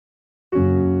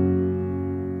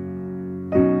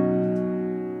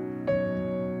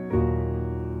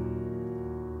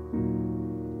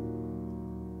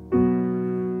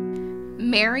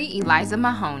Mary Eliza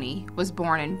Mahoney was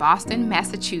born in Boston,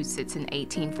 Massachusetts in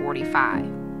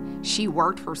 1845. She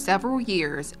worked for several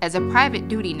years as a private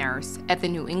duty nurse at the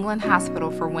New England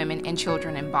Hospital for Women and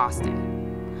Children in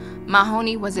Boston.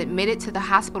 Mahoney was admitted to the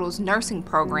hospital's nursing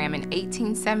program in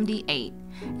 1878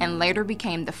 and later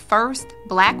became the first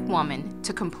Black woman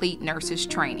to complete nurses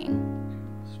training.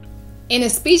 In a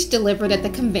speech delivered at the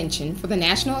convention for the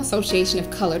National Association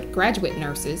of Colored Graduate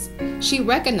Nurses, she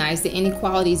recognized the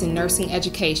inequalities in nursing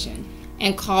education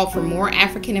and called for more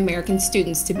African American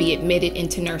students to be admitted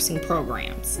into nursing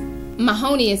programs.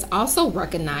 Mahoney is also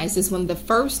recognized as one of the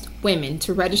first women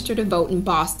to register to vote in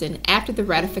Boston after the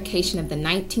ratification of the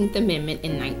 19th Amendment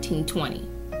in 1920.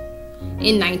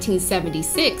 In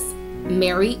 1976,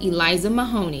 Mary Eliza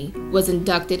Mahoney was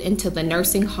inducted into the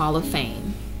Nursing Hall of Fame.